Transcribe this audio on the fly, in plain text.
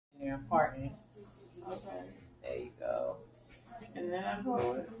there and parting. Okay. There you go. And then I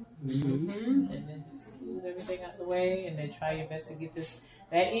pull it. And then just smooth everything out the way, and then try your best to get this.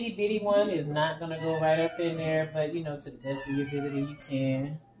 That itty bitty one is not gonna go right up in there, but you know, to the best of your ability, you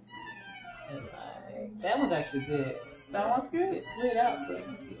can. And like, that one's actually good. That one's good. It slid out, so it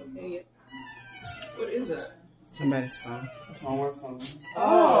must be okay. Yep. What is that? Somebody's phone. It's my work phone.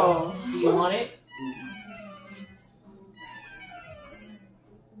 Oh. Do you want it?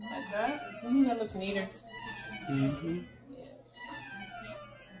 Like that? That looks neater.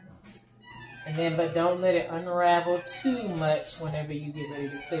 And then, but don't let it unravel too much whenever you get ready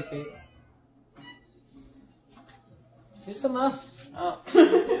to clip it. Do some more. Oh.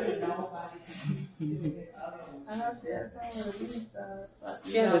 I know she has some of these stuff.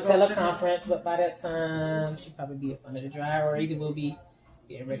 She has a teleconference, but by that time, she'll probably be up under the dryer, or either we'll be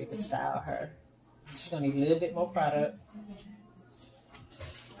getting ready to style her. She's going to need a little bit more product.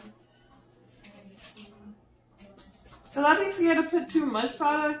 Cause I be scared to put too much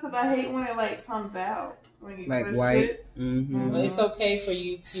product, cause I hate when it like comes out when you Like twist white. it. But it's okay for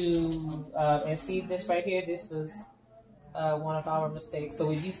you to, and see this right here, this was one of our mistakes.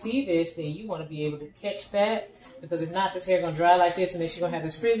 So if you see this, then you want to be able to catch that, because if not, this hair going to dry like this, and then she's going to have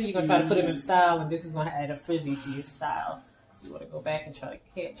this frizzy. You're going to try to put it in style, and this is going to add a frizzy to your style. So you want to go back and try to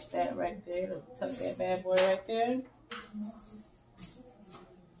catch that right there. Tuck that bad boy right there.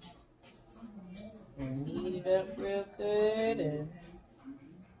 And knead it up real good, and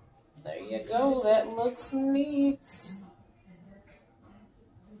there you go. That looks neat.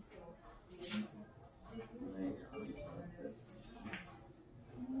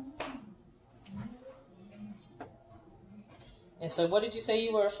 And so what did you say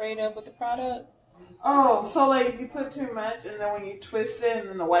you were afraid of with the product? Oh, so like you put too much, and then when you twist it, and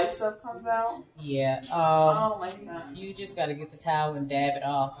then the white stuff comes out. Yeah. I don't like that. You just got to get the towel and dab it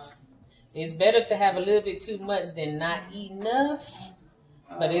off. It's better to have a little bit too much than not enough.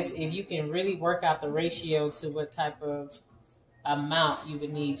 But it's if you can really work out the ratio to what type of amount you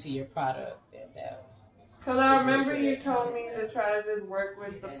would need to your product, then that. Cause I remember you told me to try to just work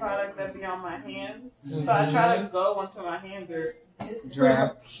with the product that be on my hands. So I try to go until my hands are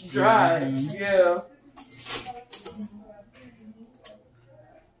Dry. dry. Yeah.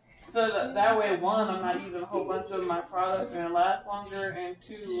 So that way, one, I'm not using a whole bunch of my product and it lasts longer, and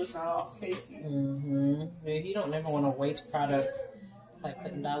two, it's not all cakey. If you don't ever want to waste product, it's like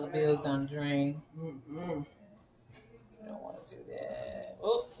putting dollar bills down the drain. You don't want to do that.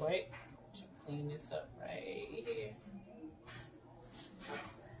 Oh, wait. Should clean this up right here.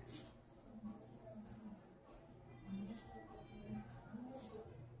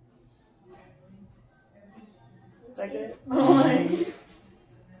 Like it?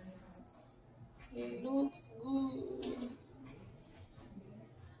 It looks good.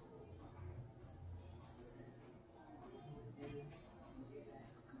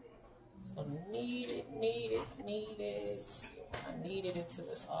 So knead it. I knead it until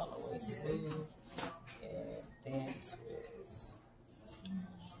it's all the way smooth. And then twist.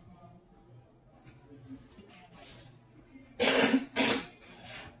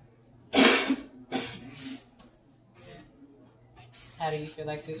 How do you feel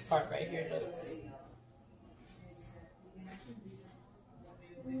like this part right here looks?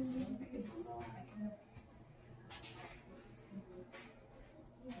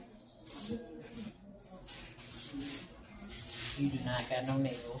 You do not got no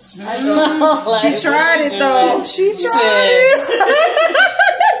nails. I know. Like, She tried it though. She tried it.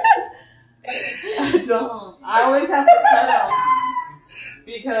 I don't. I always have to cut them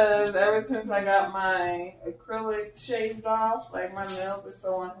because ever since I got my acrylic shaved off, like my nails are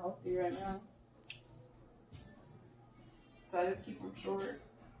so unhealthy right now. So I just keep them short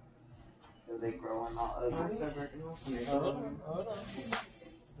because they grow and all ugly. Hold on.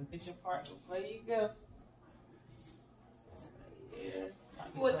 Look at your part before you go.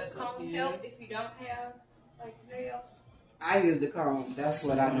 Would the comb help if you don't have like nails? I use the comb. That's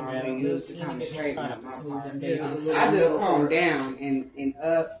what I normally use to kind of straighten up my part. I Yeah. just comb down and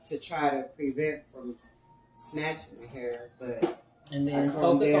up to try to prevent from snatching the hair, but And then I comb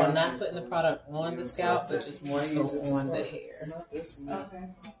focus down. on not putting the product on the scalp, but just more so on the hair. Okay.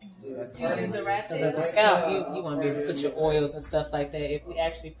 You use a rat Because at the tail? scalp, you want to be able to put your oils and stuff like that. If we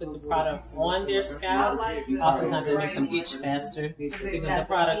actually put the product on their scalp, oftentimes it makes them itch faster because the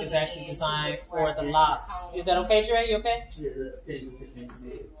product is actually designed for the lock. Is that okay, Dre? You okay?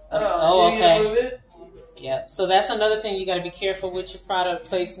 Oh, okay. Yeah. So that's another thing you got to be careful with your product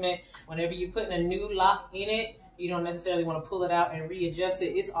placement. Whenever you're putting a new lock in it, You don't necessarily want to pull it out and readjust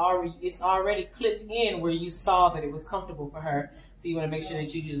it. It's already clipped in where you saw that it was comfortable for her. So you want to make sure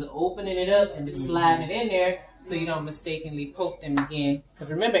that you just opening it up and just sliding it in there so you don't mistakenly poke them again.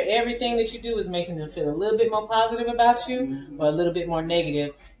 Because remember, everything that you do is making them feel a little bit more positive about you or a little bit more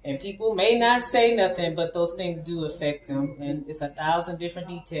negative. And people may not say nothing, but those things do affect them. And it's 1,000 different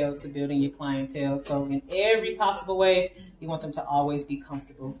details to building your clientele. So in every possible way, you want them to always be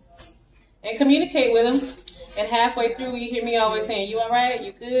comfortable. And communicate with them. And halfway through, you hear me always saying, you all right?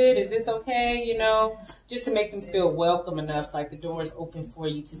 You good? Is this okay? You know, just to make them feel welcome enough, like the door is open for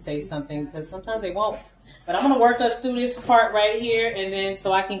you to say something, because sometimes they won't. But I'm going to work us through this part right here, and then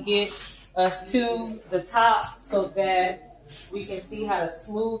so I can get us to the top so that we can see how to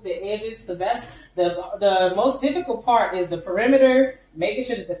smooth the edges, because that's the most difficult part is the perimeter, making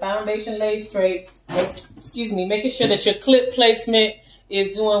sure that the foundation lays straight, making sure that your clip placement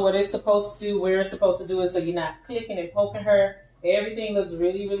is doing what it's supposed to do, where it's supposed to do it, so you're not clicking and poking her. Everything looks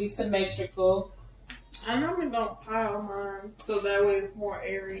really, really symmetrical. I normally don't pile mine, so that way it's more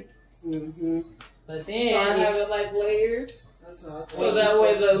airy. Mm-hmm. But then so I have it like layered, That's how I so that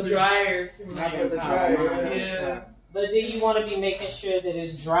way the dryer can I make put it. the dryer. Yeah. But then you want to be making sure that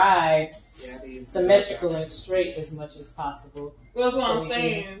it's dry, symmetrical, and straight as much as possible. Well, that's what I'm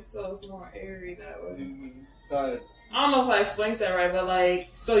saying. So it's more airy that way. Mm-hmm. So I don't know if I explained that right, but like,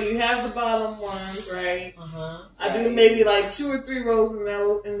 so you have the bottom ones, right? Uh-huh. I do maybe like 2 or 3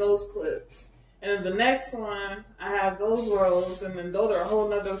 rows in those clips. And then the next one, I have those rows, and then those are a whole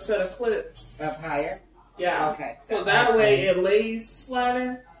nother set of clips. up higher? Yeah. Okay. So that way it lays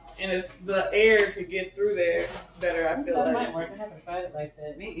flatter, and the air could get through there better, I feel That like. might work. I haven't tried it like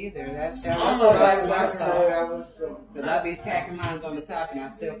that. Me either. That's I don't That's know what if that's the way I was doing. because I be packing mine on the top, and I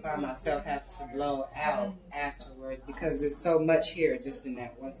still find myself having to blow out afterwards because there's so much here just in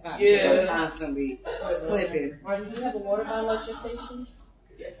that one spot. Yeah. Because I'm constantly clipping. Martin, do you have a water bottle at your station?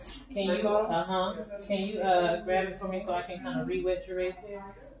 Yes. Can you grab it for me so I can kind of re-wet your race here?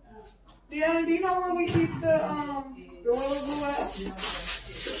 Yeah, do you know where we keep the Gorilla Glue at?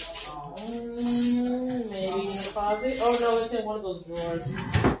 Maybe in the closet. Oh no, it's in one of those drawers.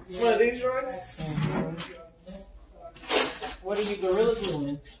 One of these drawers? Mm-hmm. What are you gorilla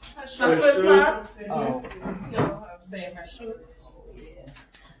gluing? My flip flop? Oh. No, I'm saying her shoe.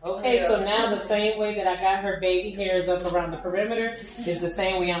 Okay, so now the same way that I got her baby hairs up around the perimeter is the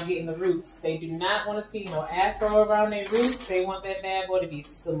same way I'm getting the roots. They do not want to see no afro around their roots. They want that bad boy to be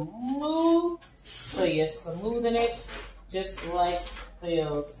smooth. So you're smoothing it just like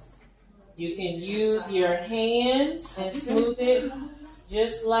this. You can use your hands and smooth it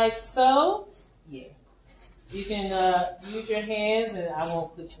just like so. Yeah. You can use your hands, and I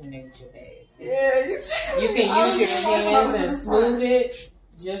won't put you in there with your bag. Yeah, You can use your hands and smooth it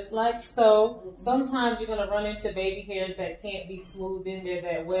just like so. Sometimes you're going to run into baby hairs that can't be smoothed in there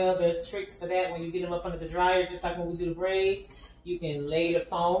that well. There's tricks for that when you get them up under the dryer, just like when we do the braids. You can lay the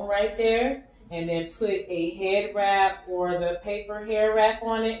foam right there and then put a head wrap or the paper hair wrap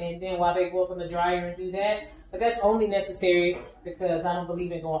on it, and then while they go up in the dryer and do that. But that's only necessary because I don't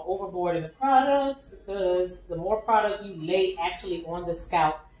believe in going overboard in the product, because the more product you lay actually on the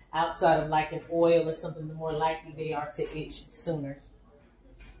scalp outside of like an oil or something, the more likely they are to itch sooner.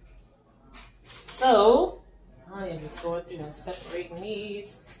 So I am just going through and separating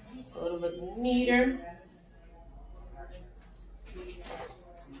these so it'll look neater.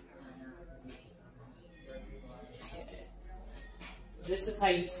 So this is how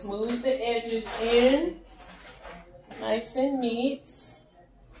you smooth the edges in, nice and neat.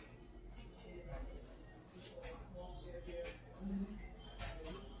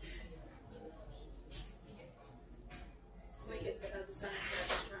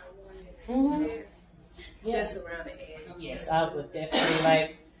 Mm-hmm. Just around the edge. Yes, I would definitely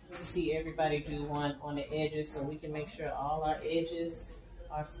like to see everybody do one on the edges so we can make sure all our edges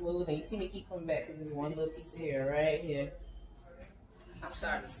are smooth. And you see me keep coming back because there's one little piece of hair right here. I'm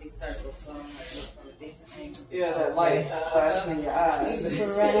starting to see circles, so I'm like, look from a different angle. Yeah, that light flashing in your eyes.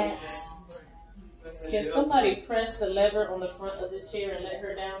 Correct. Can somebody press the lever on the front of this chair and let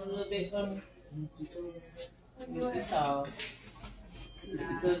her down a little bit for me? It's tall.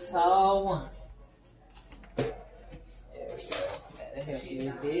 It's a tall one. There we go. That'll help you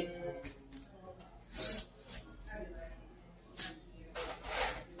a bit.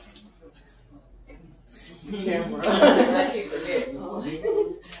 Camera. I keep forgetting.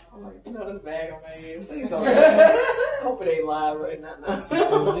 I'm like, you know this bag on my head. Please don't. Hope it ain't live right now.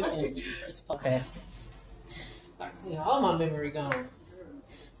 Okay. I see all my memory gone.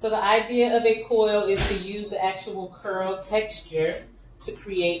 So the idea of a coil is to use the actual curl texture to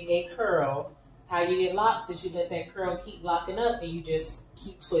create a curl how you get locks is you let that curl keep locking up and you just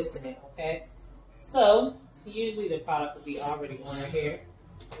keep twisting it, okay? So, usually the product will be already on her hair.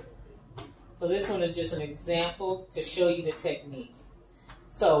 So this one is just an example to show you the technique.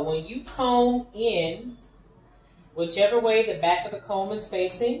 So when you comb in, whichever way the back of the comb is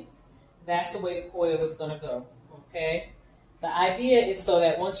facing, that's the way the coil is going to go, okay? The idea is so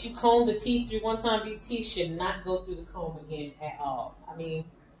that once you comb the teeth through one time, these teeth should not go through the comb again at all. I mean...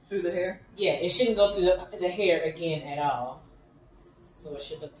 Through the hair? Yeah, it shouldn't go through the hair again at all. So it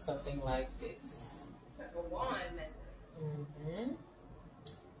should look something like this. It's like a wand method. Mm-hmm.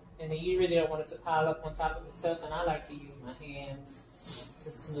 And then you really don't want it to pile up on top of itself, and I like to use my hands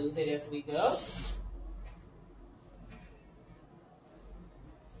to smooth it as we go.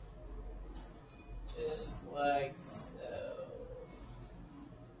 Just like so.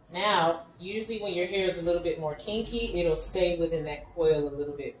 Now, usually when your hair is a little bit more kinky, it'll stay within that coil a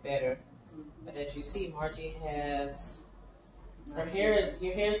little bit better. But as you see, Margie has, your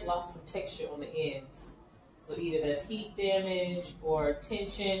hair's lost some texture on the ends. So either there's heat damage or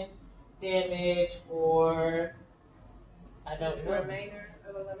tension damage or, I don't The know. remainder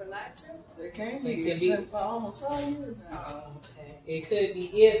of a relaxer. It can It be. could It's be. been for almost 5 years now. Okay. It could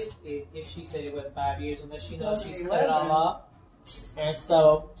be if she said it was 5 years, unless she knows she's cut it all off. And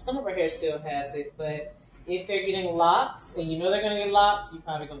so some of her hair still has it, but if they're getting locks, and you know they're going to get locks, you're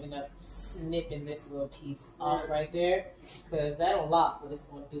probably going to end up snipping this little piece off right there, because that'll lock, but it's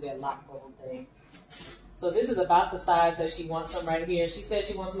going to do that lock bubble thing. So this is about the size that she wants them right here. She said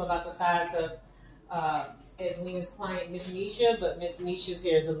she wants them about the size of Edwina's client, Miss Nisha, but Miss Nisha's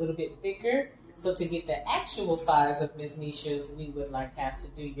hair is a little bit thicker. So to get the actual size of Miss Nisha's, we would have to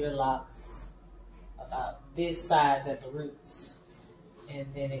do your locks about this size at the roots. And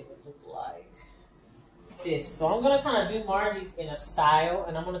then it would look like this. So I'm going to kind of do Margie's in a style,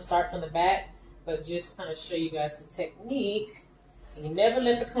 and I'm going to start from the back, but just kind of show you guys the technique. You never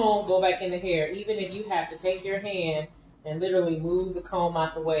let the comb go back in the hair, even if you have to take your hand and literally move the comb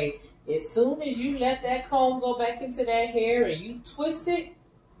out the way. As soon as you let that comb go back into that hair and you twist it,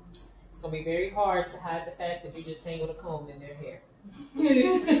 it's going to be very hard to hide the fact that you just tangled a comb in their hair.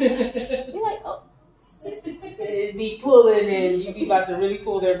 You're like, oh. It'd be pulling and you'd be about to really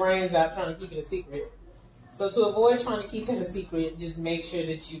pull their brains out trying to keep it a secret. So to avoid trying to keep it a secret, just make sure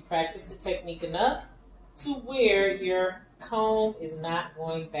that you practice the technique enough to where your comb is not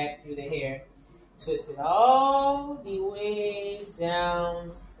going back through the hair. Twist it all the way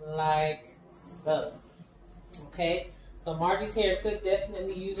down like so. Okay? So Margie's hair could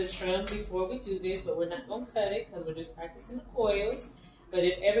definitely use a trim before we do this, but we're not going to cut it because we're just practicing the coils. But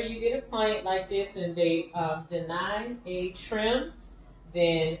if ever you get a client like this and they deny a trim,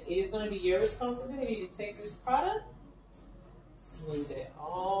 then it is going to be your responsibility to take this product, smooth it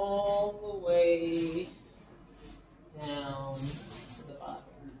all the way down to the bottom.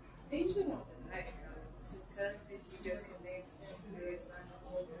 They usually want the knife to tuck if you just connect it. It's not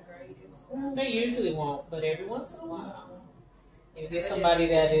going to the greatest. They usually won't, but every once in a while. You get somebody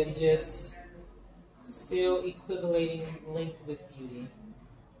that is just still equivalating length with beauty,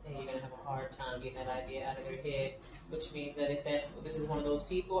 and you're going to have a hard time getting that idea out of your head, which means that if this is one of those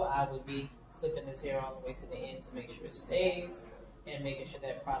people, I would be clipping this hair all the way to the end to make sure it stays and making sure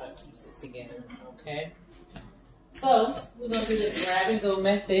that product keeps it together, okay? So, we're going to do the grab and go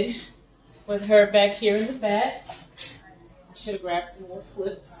method with her back here in the back. I should have grabbed some more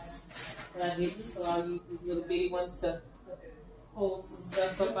clips, but I didn't, so I'll use these little bitty ones to hold some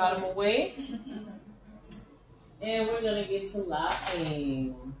stuff up out of my way. And we're going to get some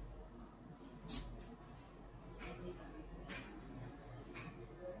locking.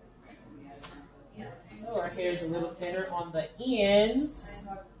 Oh, our hair is a little thinner on the ends.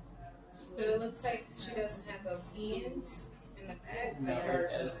 But it looks like she doesn't have those ends in the back, No, but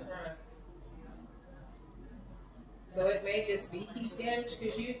hers it in the doesn't. front. So it may just be heat damage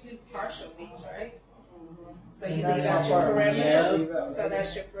because you do partial weaves, right? So you leave out your perimeter. Yeah. So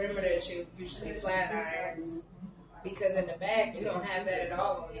that's your perimeter that you usually flat iron. Because in the back, you don't have that at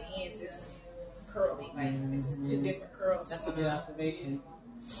all on the ends. It's curly, like it's two different curls. That's a good observation.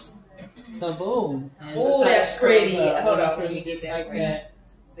 So boom. And Oh, the that's top pretty. curls up, Hold on, pretty let me get just that like for you. that.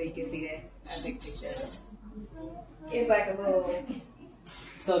 So you can see that. I'll take a picture. It's like a little.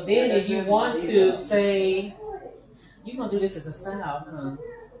 So then if you want to say, you're going to do this as a style, huh?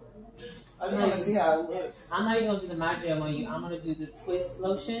 I just want to see how it looks. I'm not even going to do the my gel on you. I'm going to do the twist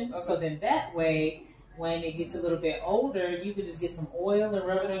lotion. Okay. So then that way, when it gets a little bit older, you could just get some oil and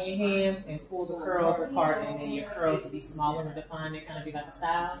rub it on your hands and pull the curls apart, and then your curls will be smaller and defined and kind of be like a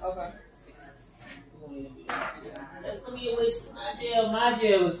style. Okay. That's gonna be a waste of my gel. My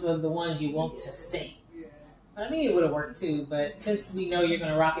gel is for the ones you want to stay. I mean, it would have worked too, but since we know you're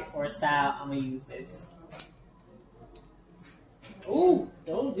gonna rock it for a style, I'm gonna use this. Ooh,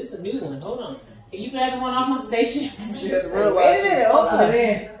 oh, this is a new one. Hold on. Can you grab the one off my station? She had to realize she's Open it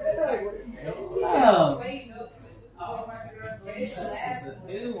in. Oh. It's the last It's a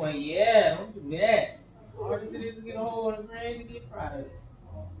new one, yeah. Don't do that. Hard as it is to get a hold of the brand to get product.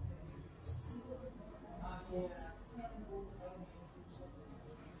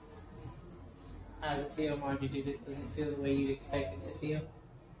 How does it feel, Margie? Does it feel the way you'd expect it to feel?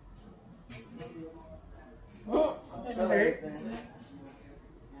 Never hurt.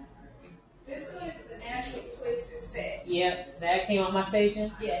 This one is the natural twisted set. Yep, that came on my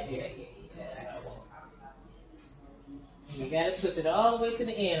station? Yes. Yeah. You gotta twist it all the way to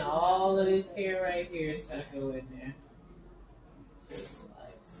the end. All of this hair right here is gonna go in there. Just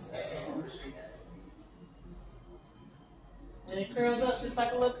like so. And it curls up just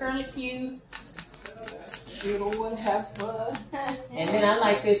like a little curly cue. Doodle and have fun. And then I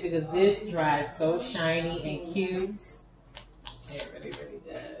like this because this dries so shiny and cute. It really, really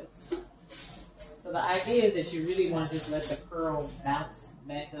does. So the idea is that you really want to just let the curl bounce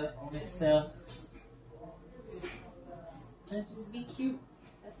back up on itself. And just be cute.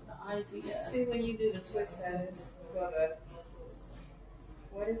 That's the idea. See, when you do the twist that is for the,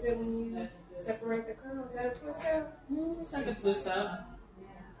 what is it when you separate the curl? Is that a twist out? It's like a twist out.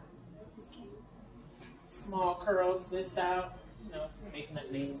 Small curl twist out. You know, making up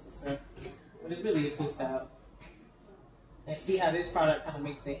names and stuff. But it's really a twist out. And see how this product kind of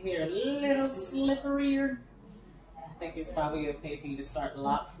makes the hair a little slipperier. I think it's probably okay for you to start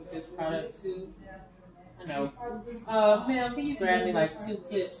locks with this product too. I know. Ma'am, can you grab me like 2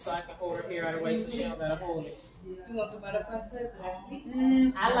 clips so I can hold her hair out of the way so she don't gotta hold it? You want the butterfly clip?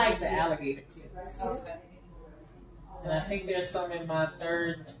 I like the alligator clips. Okay. And I think there's some in my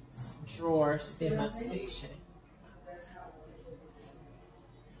 3rd drawer in my station.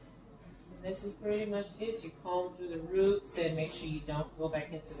 And this is pretty much it. You comb through the roots and make sure you don't go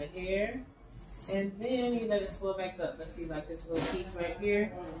back into the hair. And then you let it swell back up. Let's see, like this little piece right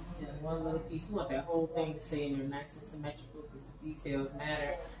here. Just one little piece. You want that whole thing to stay in there nice and symmetrical because the details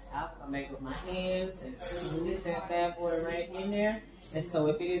matter. I'll come back with my hands and smooth that bad boy right in there. And so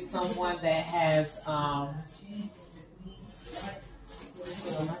if it is someone that has,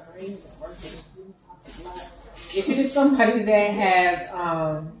 if it is somebody that has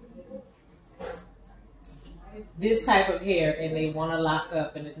this type of hair and they want to lock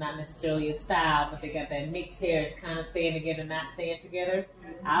up and it's not necessarily a style, but they got that mixed hair, it's kind of staying together, not staying together,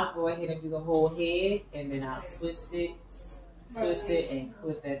 I'll go ahead and do the whole head and then I'll twist it, and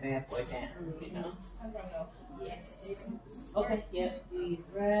clip that bad boy down, you know? Yes. Okay, yep, these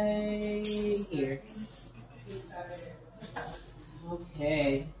right here.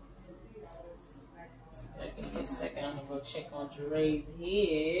 Okay. Give me a second, I'm going to go check on Jeray's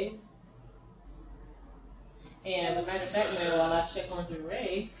head. And as a matter of fact, man, while I check on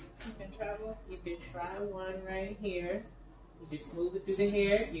Jeray, you can try one right here. You just smooth it through the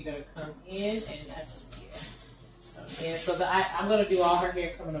hair. You're going to come in and that's, yeah. And so I'm going to do all her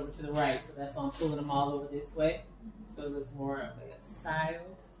hair coming over to the right. So that's why I'm pulling them all over this way. So it looks more of a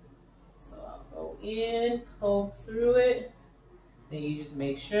style. So I'll go in, comb through it. Then you just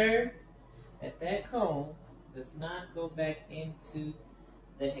make sure that that comb does not go back into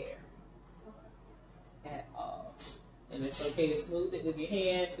the hair at all. And it's okay to smooth it with your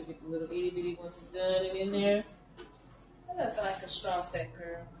hand to get the little itty bitty ones done and in there. It looks like a straw set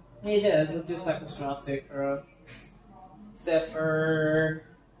curl. It does look just like a straw set curl. Except for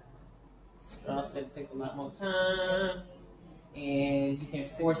straw sets take a lot more time and you can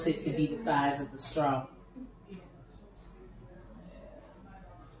force it to be the size of the straw.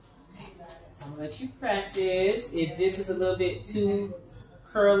 So I'm gonna let you practice. If this is a little bit too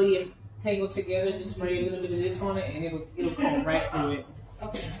curly and tangled together, just spray a little bit of this on it and it'll come right through it.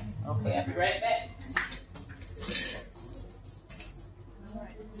 Okay, I'll be right back.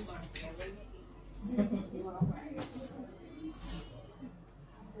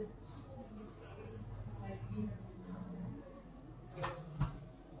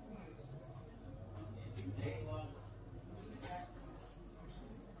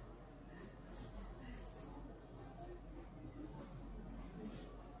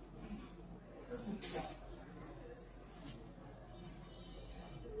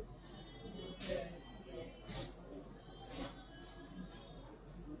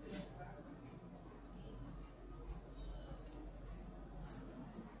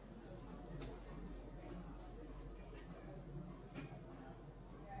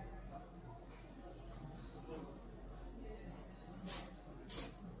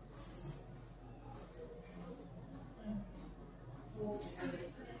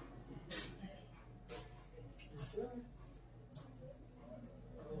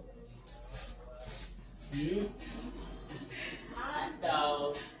 Hot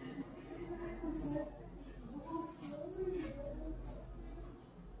dog.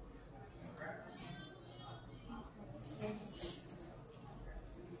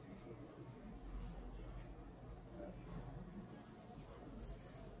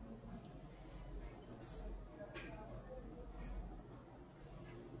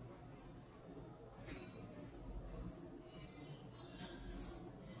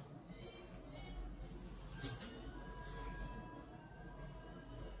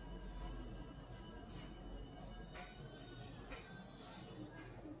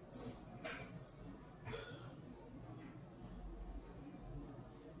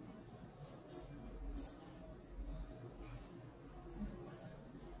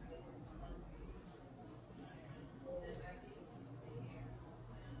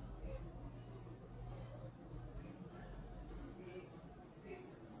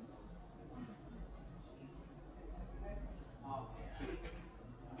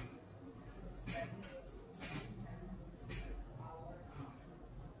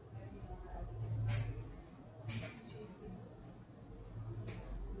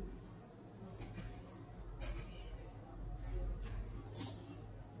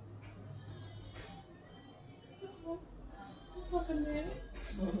 Took a minute.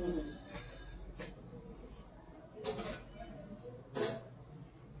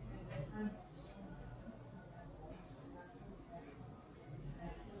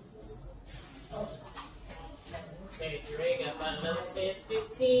 Okay, Dre got about another 10,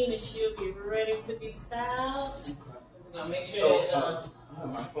 15, and she'll be ready to be styled. Now make sure that, I have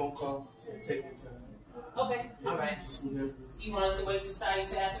my phone call, so take your time. okay, all right. Just whenever. You want us to wait to style you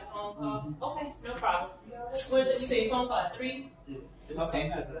till after the phone call? Okay, no problem. What did you say, phone call at 3? Yeah.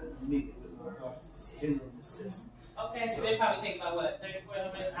 Okay. I have a meeting with my boss. In the discussion. Okay, so they probably take about what, 30, 40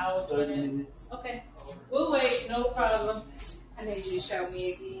 minutes, hours? 30 whatever? minutes. Okay, we'll wait, no problem. I need you to show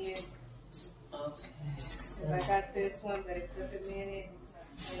me again. Okay. Cause I got this one, but it took a minute.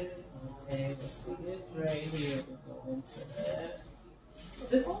 Okay, let's see this right here. We'll go into that.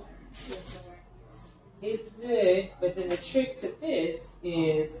 This one? It's good, but then the trick to this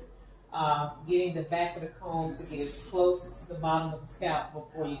is getting the back of the comb to get as close to the bottom of the scalp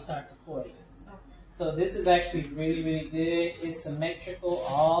before you start to coil. So this is actually really, really good. It's symmetrical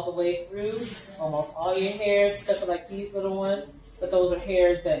all the way through. Almost all your hairs, except for like these little ones, but those are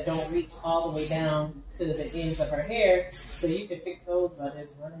hairs that don't reach all the way down to the ends of her hair. So you can fix those by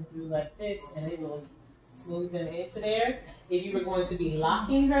just running through like this, and it will smooth them into there. If you were going to be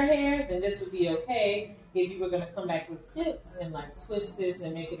locking her hair, then this would be okay. If you were going to come back with clips and like twist this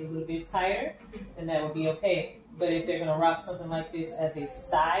and make it a little bit tighter, then that would be okay. But if they're going to rock something like this as a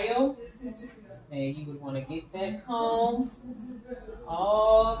style, then you would want to get that comb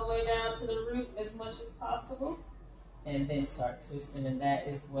all the way down to the root as much as possible, and then start twisting, and that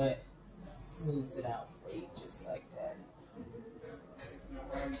is what smooths it out for you, just like that.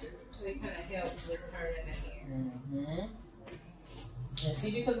 So they kind of help with turning the hair. And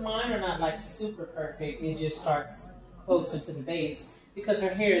see, because mine are not like super perfect, it just starts closer to the base, because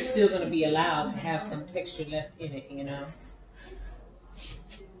her hair is still going to be allowed to have some texture left in it, you know.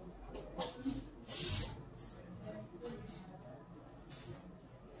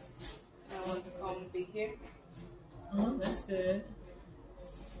 I want the comb to be here. Oh, that's good.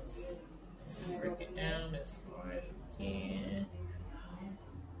 So break it down as far as you can.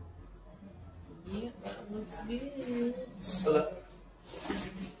 Yep, that looks good. Hello.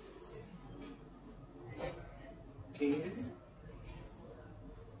 Can you hear me?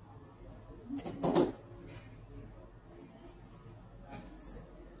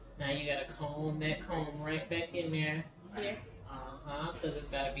 Now you gotta comb that comb right back in there. Yeah. Because it's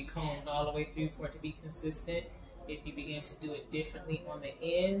gotta be combed all the way through for it to be consistent. If you begin to do it differently on the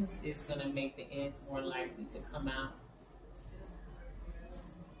ends, it's gonna make the ends more likely to come out.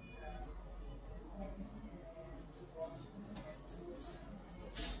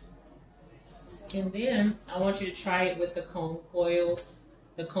 And then I want you to try it with the comb coil,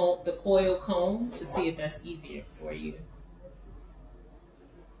 the coil comb, to see if that's easier for you.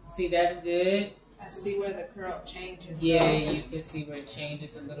 See, that's good. I see where the curl changes. Yeah, you can see where it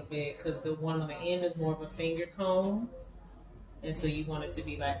changes a little bit, because the one on the end is more of a finger comb, and so you want it to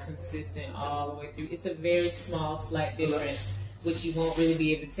be like consistent all the way through. It's a very small, slight difference, which you won't really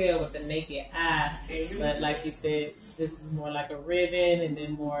be able to tell with the naked eye. But like you said, this is more like a ribbon, and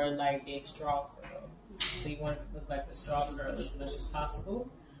then more like a straw curl. So you want it to look like a straw curl as much as possible.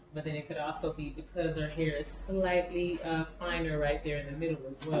 But then it could also be because her hair is slightly finer right there in the middle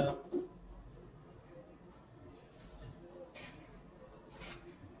as well.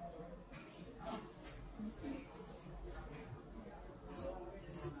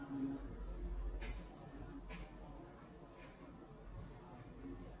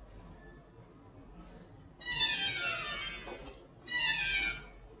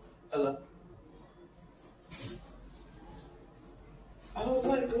 Hello. I was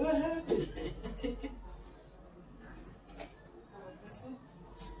like, what happened?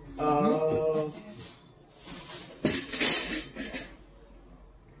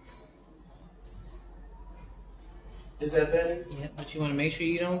 Is that better? Yeah, but you want to make sure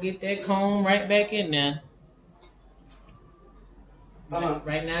you don't get that comb right back in there.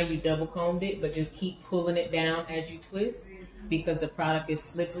 Right now you double combed it, but just keep pulling it down as you twist because the product is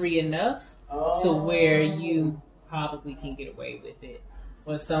slippery enough to where you probably can get away with it.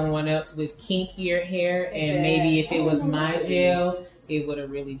 With someone else with kinkier hair, and maybe if it was my gel, it would have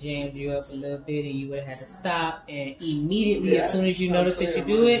really jammed you up a little bit and you would have had to stop, and immediately as soon as you notice that you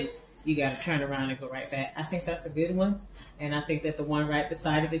do it, you got to turn around and go right back. I think that's a good one. And I think that the one right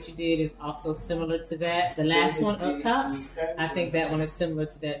beside it that you did is also similar to that. The last one up top, I think that one is similar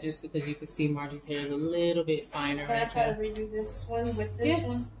to that just because you can see Margie's hair is a little bit finer. Can I try to redo this one with this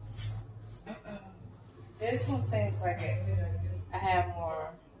one? This one seems like I have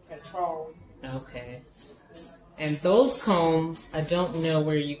more control. Okay. And those combs, I don't know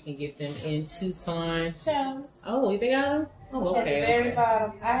where you can get them in Tucson. So, oh, they got them? Oh, okay. At the very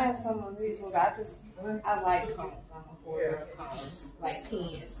bottom, I have some of these ones. I like combs. I'm a hoarder of combs, like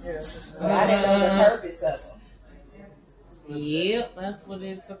pins. But I didn't know the purpose of them. Yep, that's what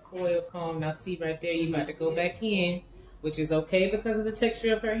it's, a coil comb. Now see right there, you about to go back in, which is okay because of the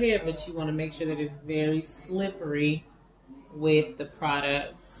texture of her hair, but you want to make sure that it's very slippery with the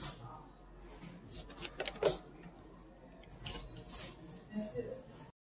product.